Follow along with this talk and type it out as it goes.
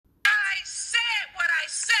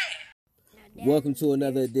Welcome to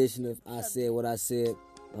another edition of I Said What I Said.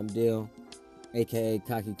 I'm Dale, aka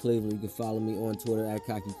Cocky Cleveland. You can follow me on Twitter at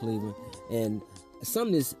Cocky Cleveland. And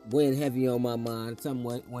something that's weighing heavy on my mind,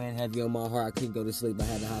 something weighing heavy on my heart. I couldn't go to sleep. I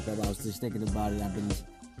had to hop up. I was just thinking about it. I've been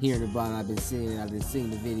hearing about it. I've been seeing it. I've been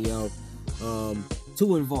seeing the video.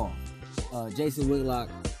 Too involved. Jason Whitlock.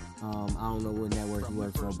 I don't know what network he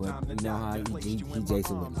works for, but you know how he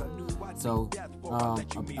Jason Whitlock. So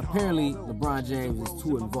apparently LeBron James is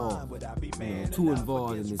too involved. Too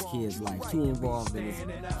involved in his kid's life. Too involved in his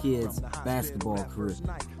kid's basketball career.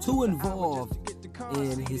 Too involved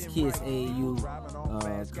in his kid's AAU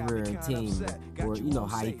career and team, where you know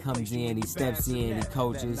how he comes in, he steps in, he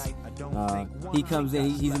coaches. He comes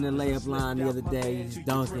in, he's in the layup line the other day, he's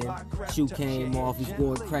dunking, shoe came off, he's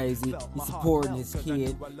going crazy. He's supporting his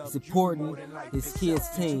kid, he's supporting his kid's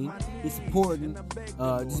team, he's supporting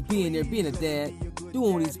just being there, being a dad,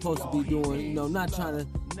 doing what he's supposed to be doing. You know, not trying to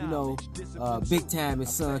big time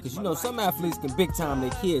his son, because you know some athletes can big time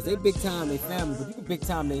their kids, they big time their family, but you can big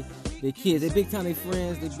time their kids, they big time their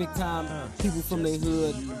friends, they big time people from their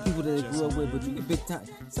hood, people that they grew up with. But you can big time.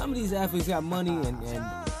 Some of these athletes got money and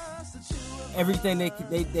everything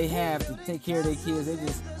they have to take care of their kids. They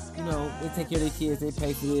just, you know, they take care of their kids. They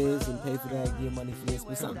pay for this and pay for that, give money for this.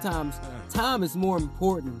 But sometimes time is more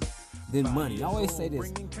important than money. I always say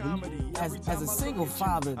this, as a single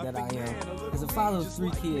father that I am, as a father of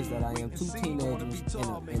 3 kids that I am, 2 teenagers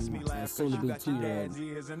and a soon-to-be 2-year-old.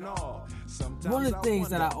 One of the things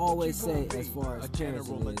that I always say as far as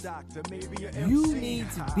parenting is, you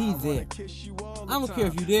need to be there. I don't care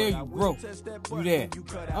if you're there, you broke, you there.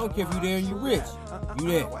 I don't care if you're there and you're rich, you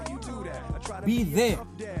there. Be there.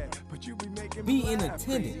 Be in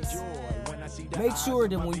attendance. Make sure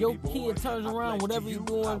that when your kid turns around, whatever you're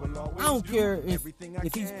doing, I don't care if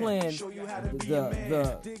he's playing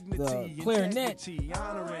the clarinet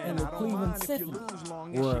in the Cleveland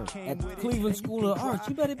Symphony or at the Cleveland School of Arts,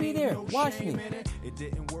 you better be there. Watch me.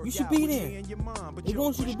 You should be there. They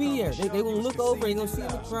want you to be there. They gonna look over, they gonna see in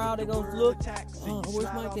the crowd, they gonna look, oh,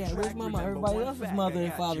 where's my dad? Where's my mom? Everybody else's mother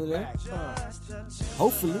and father there.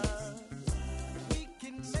 Hopefully.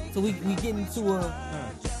 So we get into a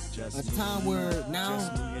time where now,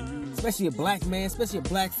 especially a black man, especially a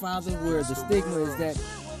black father, where the stigma is that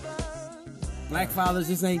black fathers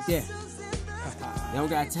just ain't there. They don't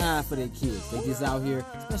got time for their kids. They just out here,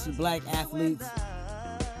 especially black athletes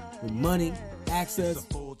with money, access,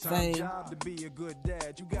 fame,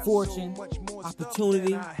 fortune,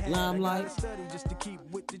 opportunity, limelight.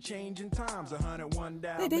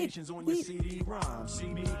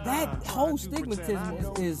 That whole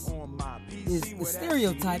stigmatism is a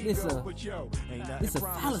stereotype. It's a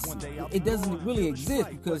fallacy. It doesn't really exist,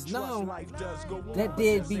 because now that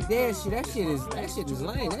deadbeat dad shit, that shit is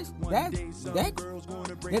lame. That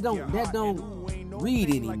don't read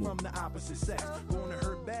anymore.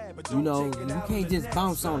 You know, you can't just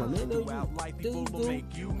bounce on them. Dude.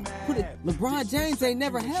 LeBron James ain't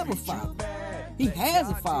never have a father. He has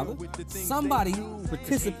a father. Somebody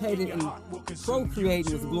participated in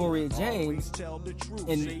procreating with Gloria James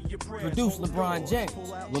and produced LeBron James.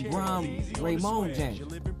 LeBron Raymond James.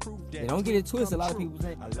 They don't get it twisted. A lot of people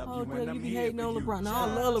say, oh, Dale, you be hating on LeBron. No, I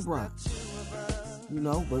love LeBron. You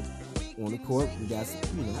know, but on the court, we got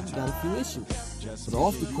a few issues. But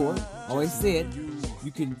off the court, always said,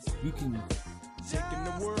 you can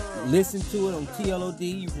listen to it on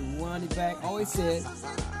TLOD, you can rewind it back. Always said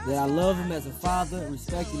that I love him as a father,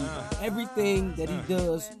 respecting everything that he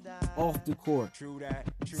does off the court.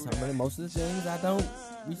 Most of the things I don't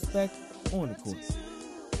respect on the court.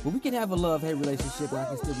 But we can have a love-hate relationship where I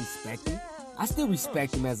can still respect him. I still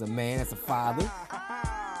respect him as a man, as a father.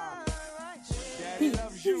 He's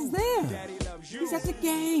there. He's at the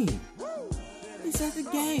game. He's at the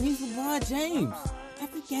game. He's LeBron James.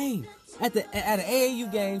 At the game. At an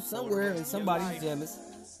AAU game somewhere in somebody's gym.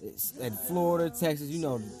 It's at Florida, Texas. You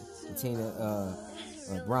know the team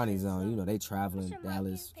that Bronny's on. You know they traveling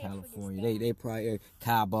Dallas, California. They probably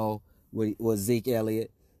Cabo with Zeke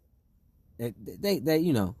Elliott. They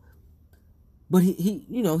you know. But he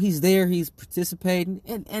you know, he's there. He's participating.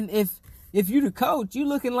 And if you the coach, you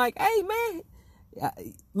looking like, hey man,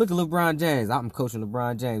 look at LeBron James. I'm coaching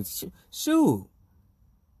LeBron James. Shoot.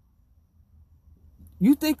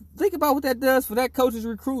 You think about what that does for that coach's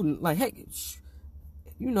recruiting. Like, hey,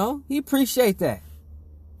 you know, he appreciate that.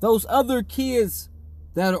 Those other kids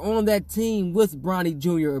that are on that team with Bronny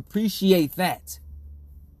Jr. appreciate that.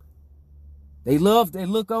 They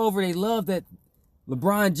look over, they love that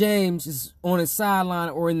LeBron James is on his sideline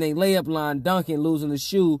or in their layup line, dunking, losing the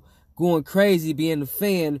shoe, going crazy, being a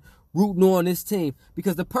fan, rooting on this team.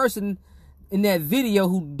 Because the person in that video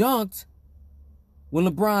who dunked when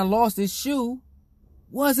LeBron lost his shoe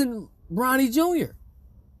wasn't Bronny Jr.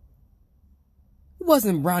 It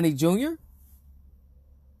wasn't Bronny Jr.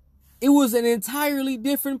 It was an entirely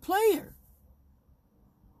different player.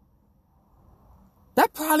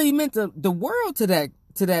 That probably meant the world to that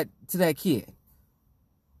kid.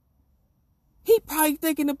 He probably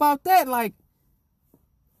thinking about that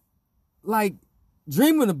like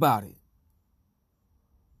dreaming about it.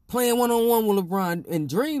 Playing one-on-one with LeBron in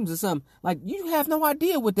dreams or something. Like, you have no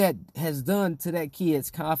idea what that has done to that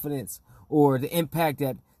kid's confidence or the impact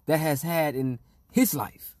that has had in his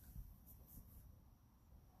life.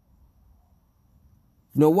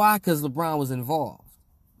 You know why? Because LeBron was involved.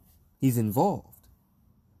 He's involved.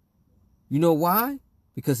 You know why?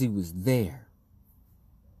 Because he was there.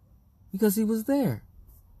 Because he was there.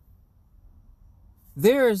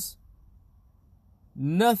 There's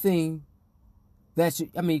nothing that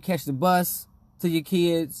you catch the bus to your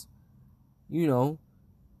kids, Uber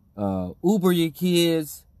your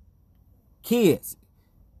kids. Kids.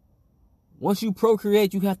 Once you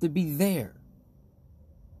procreate, you have to be there.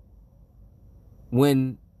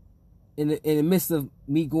 When, in the midst of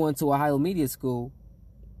me going to Ohio Media School,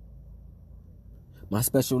 my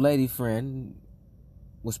special lady friend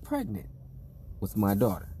was pregnant with my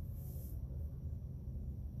daughter.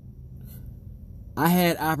 I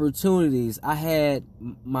had opportunities. I had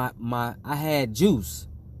I had juice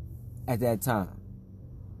at that time.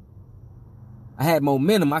 I had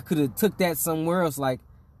momentum. I could have took that somewhere else,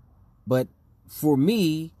 but for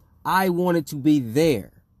me, I wanted to be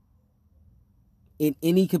there in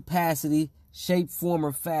any capacity, shape, form,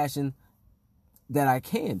 or fashion that I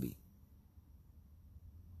can be.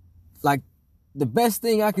 Like, the best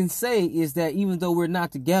thing I can say is that even though we're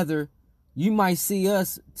not together, you might see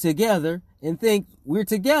us together and think we're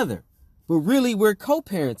together, but really we're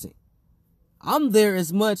co-parenting. I'm there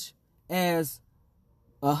as much as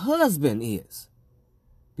a husband is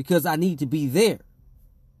because I need to be there.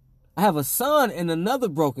 I have a son in another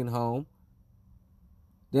broken home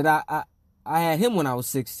that I had him when I was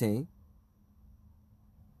 16.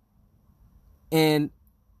 And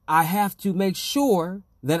I have to make sure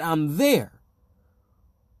that I'm there.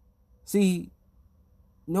 See,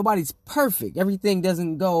 nobody's perfect. Everything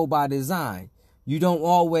doesn't go by design. You don't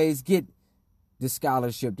always get the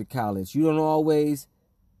scholarship to college. You don't always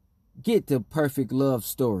get the perfect love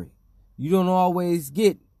story. You don't always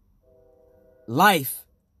get life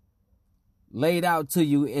laid out to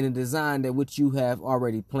you in a design that which you have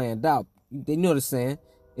already planned out. You know what I'm saying?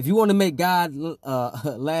 If you want to make God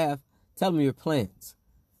laugh, tell him your plans.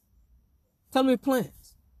 Tell him your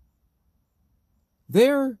plans.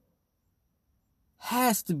 There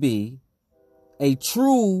has to be a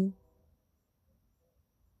true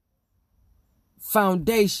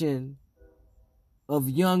foundation of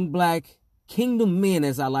young black kingdom men,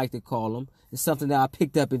 as I like to call them. It's something that I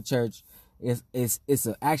picked up in church. It's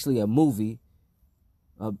actually a movie,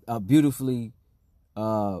 a beautifully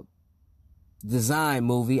designed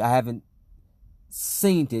movie. I haven't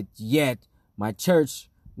seen it yet. My church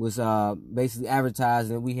was basically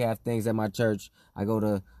advertising. We have things at my church. I go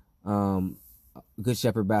to Good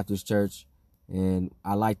Shepherd Baptist Church, and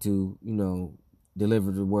I like to,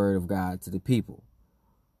 deliver the word of God to the people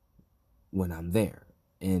when I'm there.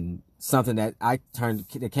 And something that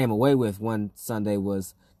that came away with one Sunday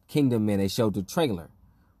was Kingdom Men. They showed the trailer,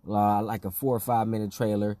 like a 4 or 5 minute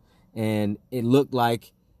trailer, and it looked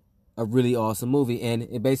like a really awesome movie. And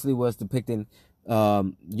it basically was depicting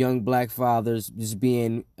young black fathers just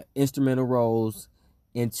being instrumental roles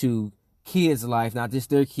into kids' life, not just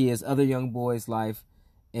their kids, other young boys' life,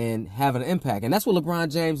 and having an impact. And that's what LeBron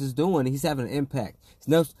James is doing. He's having an impact.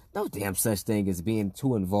 There's no damn such thing as being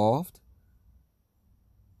too involved.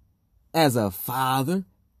 As a father,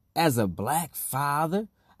 as a black father,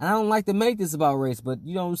 and I don't like to make this about race, but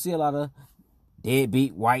you don't see a lot of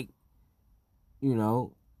deadbeat white,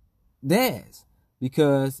 dads,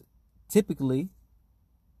 because typically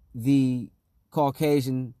the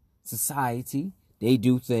Caucasian society, they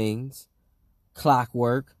do things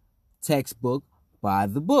clockwork, textbook, by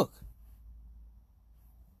the book.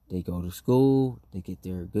 They go to school, they get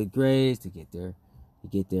their good grades, they get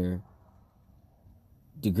their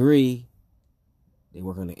degree, they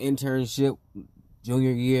work on an internship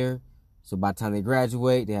junior year, so by the time they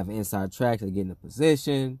graduate, they have an inside track, they get in a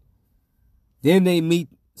position, then they meet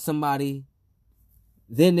somebody,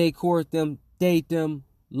 then they court them, date them,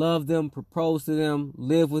 love them, propose to them,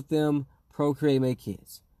 live with them, procreate, make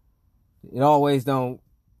kids. It always don't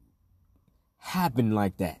happen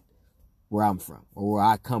like that where I'm from or where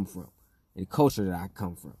I come from, in the culture that I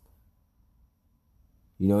come from.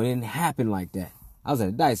 It didn't happen like that. I was at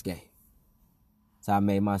a dice game. That's how I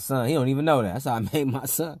made my son. He don't even know that. That's how I made my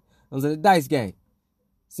son. I was at a dice game.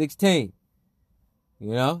 16.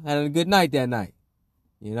 You know, had a good night that night.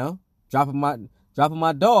 You know, dropping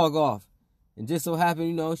my dog off. And just so happened,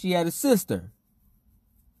 you know, she had a sister.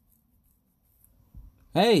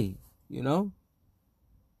 Hey, you know,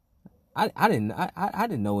 I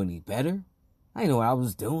didn't know any better. I didn't know what I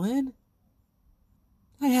was doing.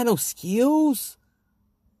 I had no skills.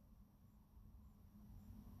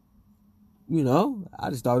 You know, I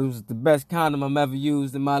just thought it was the best condom I've ever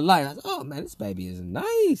used in my life. I said, oh man, this baby is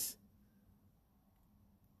nice.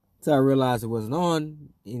 Until I realized it wasn't on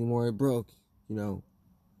anymore. It broke. You know.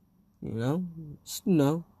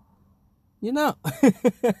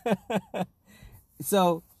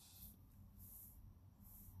 So,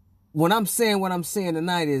 when I'm saying what I'm saying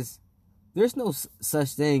tonight is, there's no such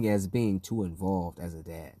thing as being too involved as a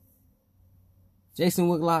dad. Jason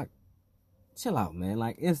Whitlock, chill out, man.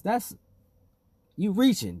 Like, that's you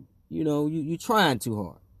reaching. You know, you trying too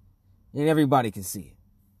hard. And everybody can see it.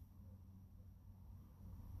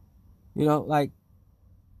 You know, like,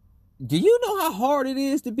 do you know how hard it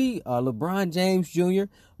is to be LeBron James Jr.?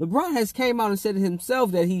 LeBron has came out and said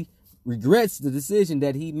himself that he regrets the decision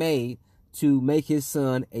that he made to make his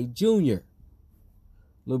son a junior.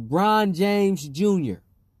 LeBron James Jr.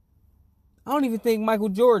 I don't even think Michael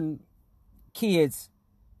Jordan kids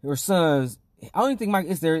or sons. I don't even think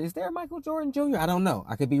is there a Michael Jordan Jr.? I don't know.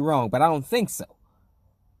 I could be wrong, but I don't think so.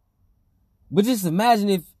 But just imagine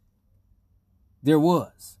if there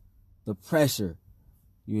was the pressure.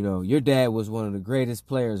 You know, your dad was one of the greatest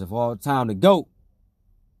players of all time, the GOAT.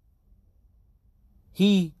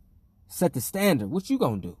 He set the standard. What you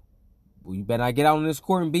gonna do? Well, you better not get out on this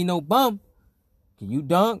court and be no bum. Can you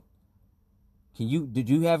dunk? Did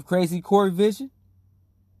you have crazy court vision?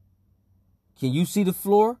 Can you see the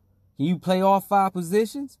floor? Can you play all 5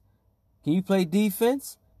 positions? Can you play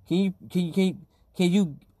defense? Can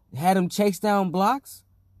you have them chase down blocks?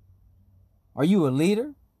 Are you a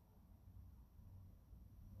leader?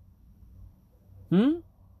 You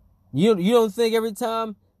don't think every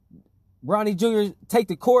time Bronny Jr. take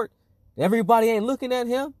the court, everybody ain't looking at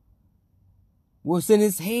him? What's in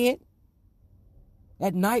his head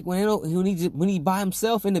at night when he by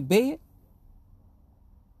himself in the bed?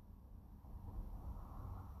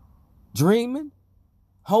 Dreaming,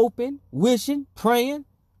 hoping, wishing, praying,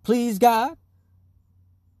 please God.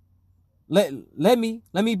 Let me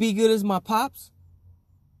be good as my pops.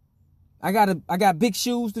 I got big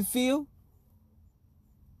shoes to fill.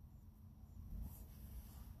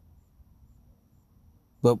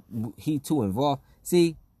 But he too involved.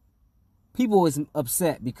 See, people is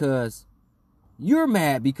upset because you're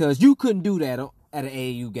mad because you couldn't do that at an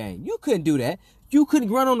AAU game. You couldn't do that. You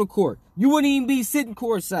couldn't run on the court. You wouldn't even be sitting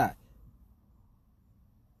courtside.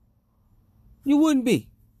 You wouldn't be.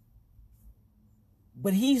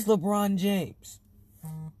 But he's LeBron James.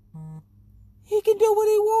 He can do what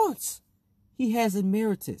he wants. He has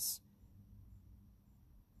emeritus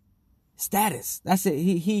status. That's it.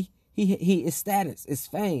 He is status. It's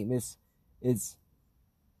fame. It's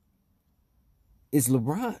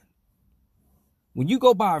LeBron. When you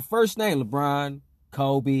go by our first name, LeBron,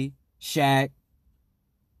 Kobe, Shaq,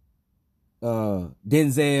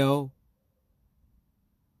 Denzel,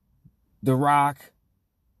 The Rock.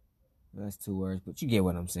 That's 2 words, but you get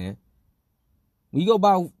what I'm saying. When you go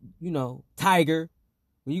by, Tiger,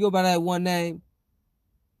 when you go by that one name,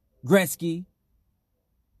 Gretzky,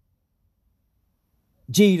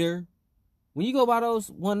 Jeter, when you go by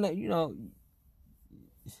those one name,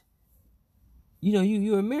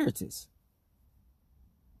 you're emeritus.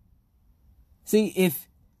 See, if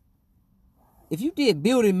you did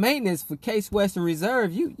building maintenance for Case Western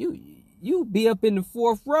Reserve, you be up in the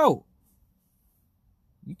 4th row.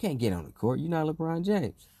 You can't get on the court. You're not LeBron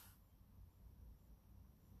James.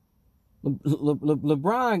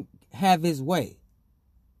 LeBron have his way.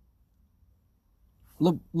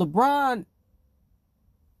 LeBron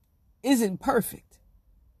isn't perfect.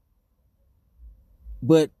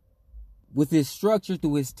 But with his structure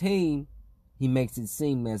through his team, he makes it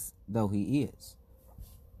seem as though he is.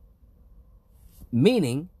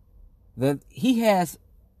 Meaning that he has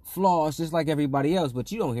flaws just like everybody else,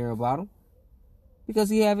 but you don't hear about them because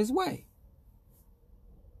he have his way.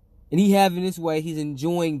 And he having his way, he's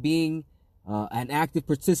enjoying being an active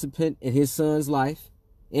participant in his son's life,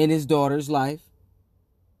 in his daughter's life.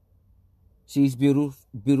 She's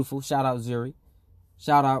beautiful. Shout out Zuri.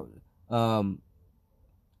 Shout out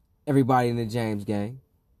everybody in the James gang.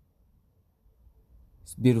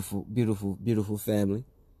 It's beautiful, beautiful, beautiful family.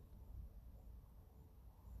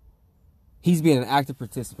 He's being an active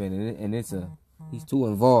participant in it, and he's too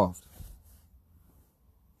involved.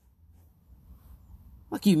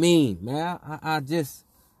 What you mean, man? I just,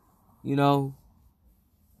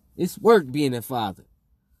 it's work being a father.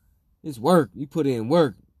 It's work. You put in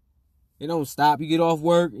work. It don't stop. You get off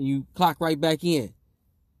work and you clock right back in.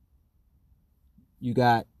 You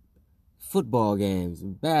got football games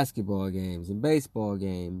and basketball games and baseball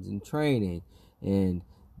games and training and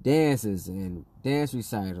dances and dance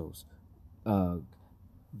recitals.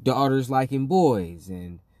 Daughters liking boys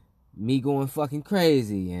and me going fucking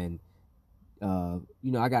crazy and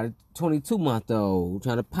I got a 22-month-old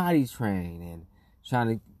trying to potty train and trying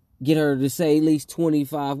to get her to say at least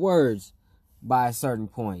 25 words by a certain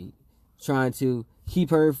point. Trying to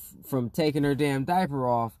keep her from taking her damn diaper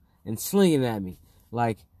off and slinging at me.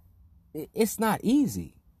 Like, it's not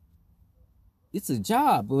easy. It's a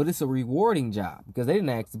job, but it's a rewarding job because they didn't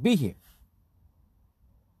ask to be here.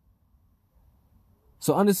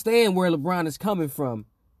 So understand where LeBron is coming from.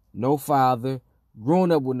 No father,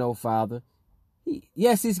 growing up with no father.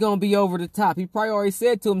 Yes, he's going to be over the top. He probably already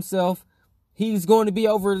said to himself he's going to be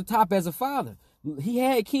over the top as a father. He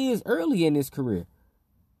had kids early in his career.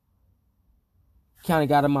 Kind of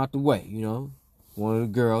got him out the way, One of the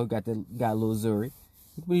girls got a little Zuri.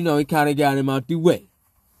 But, he kind of got him out the way.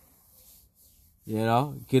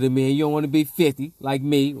 Get him in. You don't want to be 50 like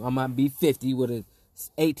me. I might be 50 with an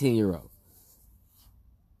 18-year-old.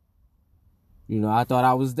 I thought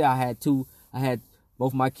I was there. I had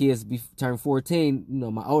both my kids turn 14.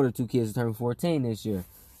 My older two kids turned 14 this year.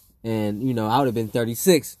 And, I would have been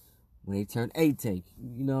 36 when they turned 18.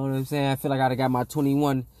 You know what I'm saying? I feel like I'd have got my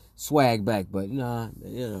 21 swag back. But,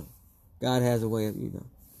 God has a way of,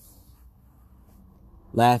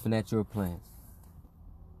 laughing at your plans.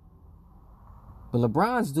 But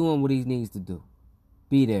LeBron's doing what he needs to do.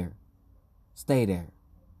 Be there. Stay there.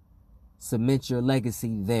 Cement your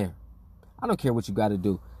legacy there. I don't care what you got to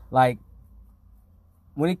do. Like,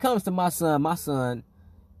 when it comes to my son,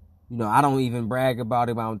 I don't even brag about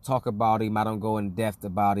him. I don't talk about him. I don't go in depth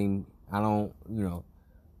about him. I don't,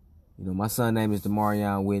 my son's name is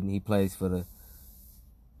Demarion Whitney. He plays for the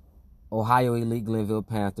Ohio Elite Glenville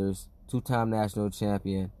Panthers, 2-time national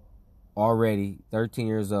champion, already 13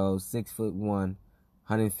 years old, 6'1",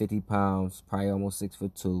 150 pounds, probably almost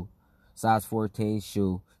 6'2", size 14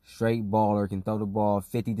 shoe, straight baller, can throw the ball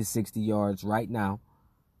 50 to 60 yards right now.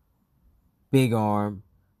 Big arm,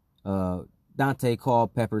 Dante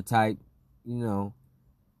Culpepper type, and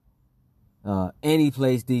he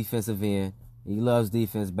plays defensive end. He loves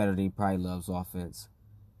defense better than he probably loves offense.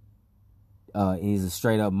 He's a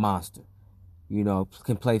straight up monster.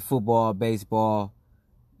 Can play football, baseball.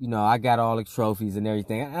 I got all the trophies and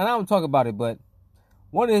everything. And I don't talk about it, but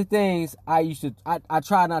one of the things I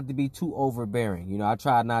try not to be too overbearing. I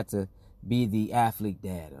try not to be the athlete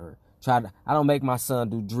dad I don't make my son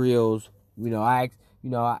do drills.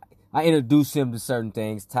 I introduce him to certain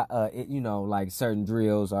things, like certain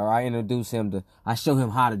drills, or I show him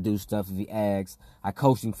how to do stuff if he asks. I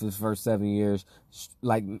coach him for the first 7 years,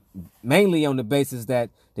 like mainly on the basis that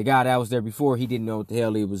the guy that was there before, he didn't know what the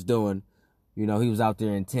hell he was doing. He was out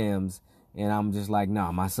there in Tim's, and I'm just like,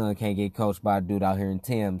 nah, my son can't get coached by a dude out here in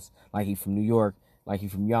Tim's, like he from New York, like he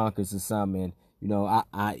from Yonkers or something, and,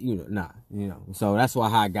 so that's why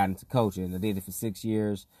how I got into coaching. I did it for 6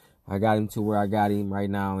 years. I got him to where I got him right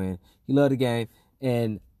now, and he loved the game.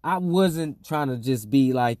 And I wasn't trying to just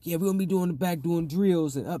be like, yeah, we're going to be doing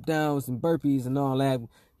drills and up downs and burpees and all that.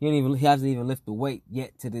 He hasn't even lifted the weight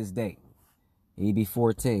yet to this day. And he'd be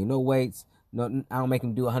 14. No weights. No, I don't make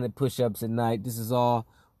him do 100 push-ups at night. This is all,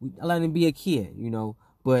 I let him be a kid,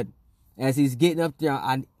 But as he's getting up there,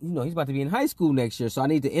 he's about to be in high school next year. So I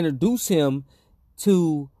need to introduce him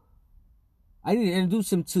to,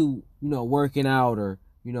 working out or,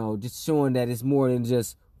 just showing that it's more than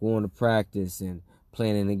just going to practice and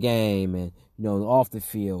playing in the game and, off the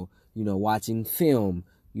field, watching film,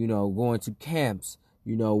 going to camps,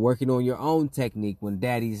 working on your own technique when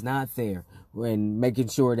daddy's not there and making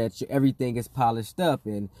sure that everything is polished up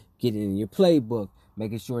and getting in your playbook,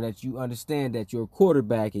 making sure that you understand that you're a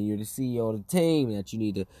quarterback and you're the CEO of the team and that you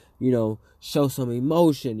need to, show some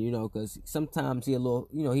emotion, because sometimes he a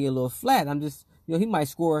little flat. I'm just, he might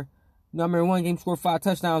score. I remember one game scored 5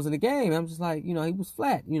 touchdowns in the game. I'm just like, he was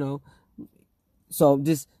flat, So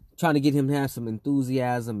just trying to get him to have some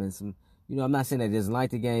enthusiasm and some, I'm not saying that he doesn't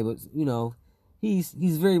like the game, but, he's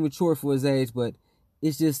very mature for his age, but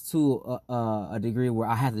it's just to a degree where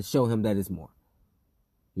I have to show him that it's more.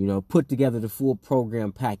 Put together the full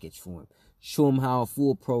program package for him. Show him how a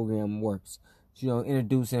full program works.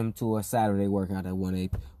 Introduce him to a Saturday workout at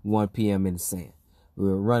 1 p.m. in the sand.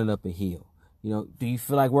 We're running up a hill. Do you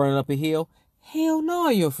feel like running up a hill? Hell no,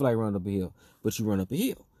 you don't feel like running up a hill. But you run up a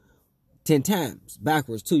hill. 10 times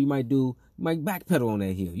backwards too. You might backpedal on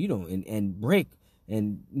that hill, and brake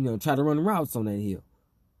and, try to run routes on that hill.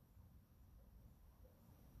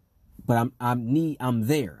 But I'm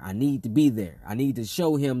there. I need to be there. I need to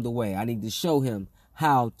show him the way. I need to show him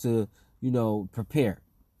how to, prepare.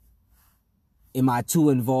 Am I too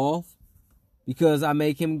involved? Because I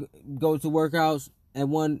make him go to workouts at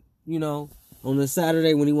on a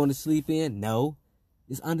Saturday when he want to sleep in? No.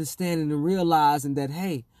 It's understanding and realizing that,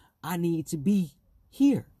 hey, I need to be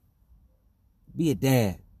here. Be a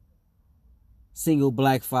dad. Single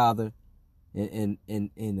black father in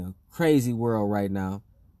a crazy world right now.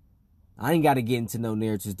 I ain't got to get into no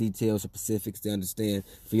narratives, details, or specifics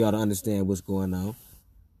for y'all to understand what's going on.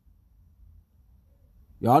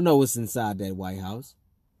 Y'all know what's inside that White House.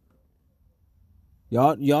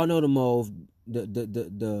 Y'all know the mode,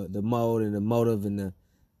 the mode and the motive and the,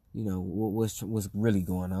 what's really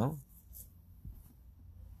going on.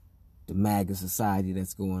 The MAGA society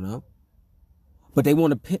that's going on. But they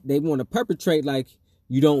want to perpetrate like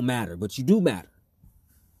you don't matter, but you do matter.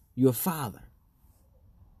 You're a father.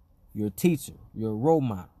 You're a teacher. You're a role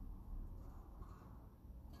model.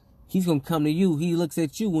 He's going to come to you. He looks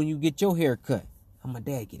at you when you get your hair cut. How my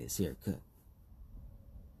dad get his hair cut?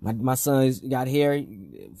 My son's got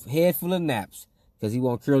head full of naps because he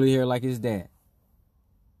want curly hair like his dad.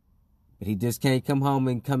 But he just can't come home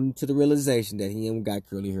and come to the realization that he ain't got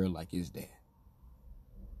curly hair like his dad.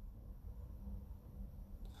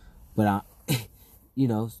 But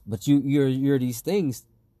you're these things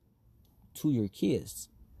to your kids.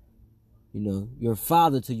 Your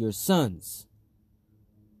father to your sons.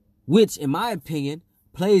 Which, in my opinion,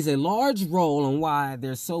 plays a large role on why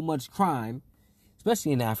there's so much crime,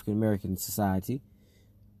 especially in African American society.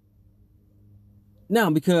 Now,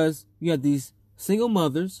 because you have these single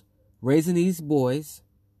mothers raising these boys,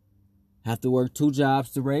 have to work 2 jobs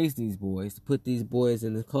to raise these boys, to put these boys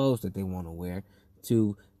in the clothes that they want to wear,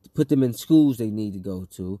 to put them in schools they need to go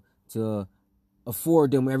to afford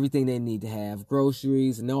them everything they need to have,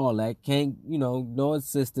 groceries and all that. Can't, no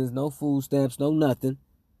assistance, no food stamps, no nothing,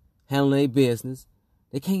 handling their business.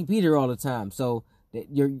 They can't be there all the time. So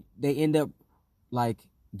they end up like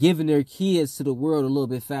giving their kids to the world a little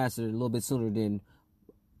bit faster, a little bit sooner than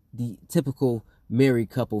the typical married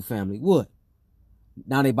couple family would.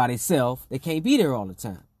 Now they by themselves, they can't be there all the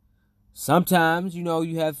time. Sometimes, you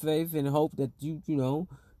have faith and hope that you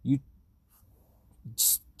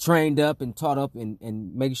trained up and taught up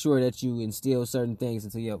and make sure that you instill certain things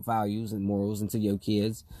into your values and morals into your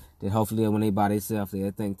kids, that hopefully when they by themselves,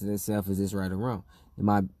 they'll think to themselves, is this right or wrong?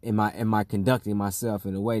 Am I conducting myself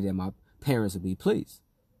in a way that my parents will be pleased?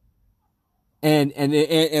 And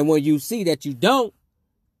when you see that you don't,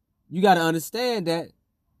 you got to understand that,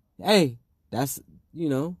 hey, that's,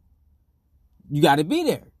 you got to be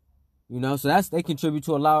there. So they contribute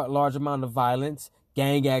to a large amount of violence,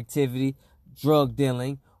 gang activity, drug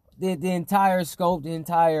dealing, the entire scope, the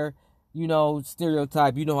entire,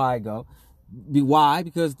 stereotype. You know how I go. Why?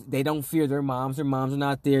 Because they don't fear their moms. Their moms are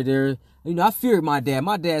not there. I feared my dad.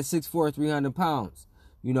 My dad's 6'4", 300 pounds,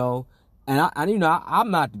 and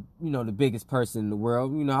I'm not, the biggest person in the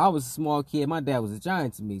world. I was a small kid. My dad was a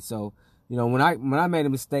giant to me. So, when I made a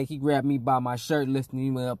mistake, he grabbed me by my shirt, lifted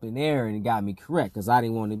me up in the air, and got me correct, because I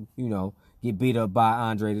didn't want to, get beat up by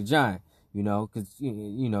Andre the Giant, because,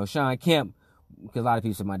 Sean Kemp, because a lot of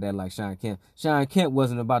people say my dad like Sean Kemp. Sean Kemp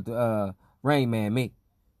wasn't about to Rain Man me.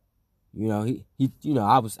 I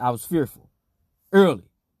was fearful early.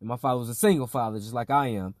 And my father was a single father, just like I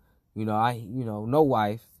am. No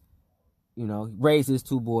wife. Raised his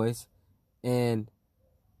 2 boys, and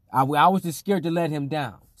I was just scared to let him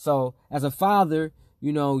down. So as a father,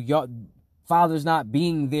 your father's not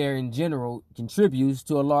being there in general contributes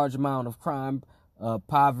to a large amount of crime,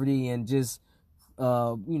 poverty, and just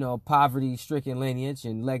poverty-stricken lineage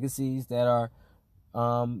and legacies that are,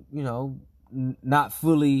 not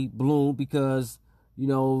fully bloomed because,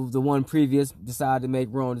 the one previous decided to make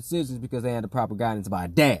wrong decisions because they had the proper guidance by a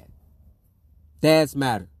dad. Dads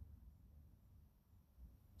matter.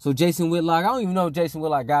 So Jason Whitlock, I don't even know if Jason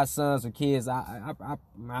Whitlock got sons or kids. I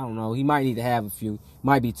don't know. He might need to have a few.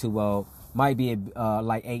 Might be too old. Might be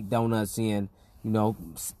like 8 donuts in,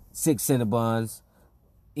 6 Cinnabons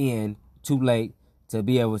in, too late to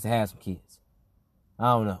be able to have some kids. I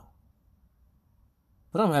don't know.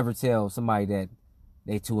 But don't ever tell somebody that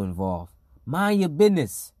they too involved. Mind your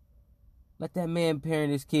business. Let that man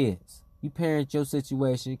parent his kids. You parent your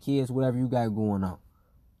situation, kids, whatever you got going on.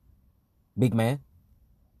 Big man.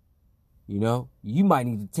 You might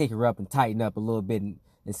need to tinker up and tighten up a little bit in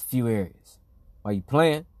a few areas. While you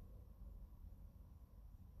playing,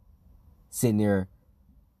 sitting there,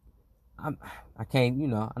 I can't,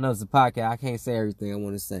 I know it's a podcast. I can't say everything I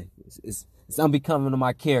want to say. It's unbecoming of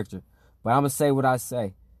my character. But I'm going to say what I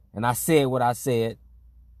say. And I said what I said.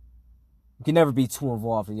 You can never be too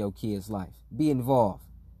involved in your kid's life. Be involved.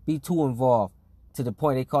 Be too involved to the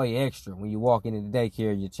point they call you extra when you walk into the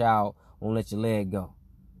daycare and your child won't let your leg go.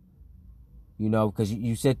 Because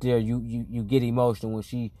you sit there, you get emotional when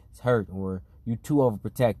she's hurt or you too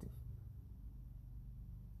overprotective.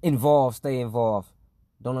 Involved, stay involved.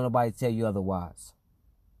 Don't let nobody tell you otherwise.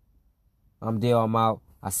 I'm Dale, I'm out.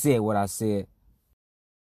 I said what I said.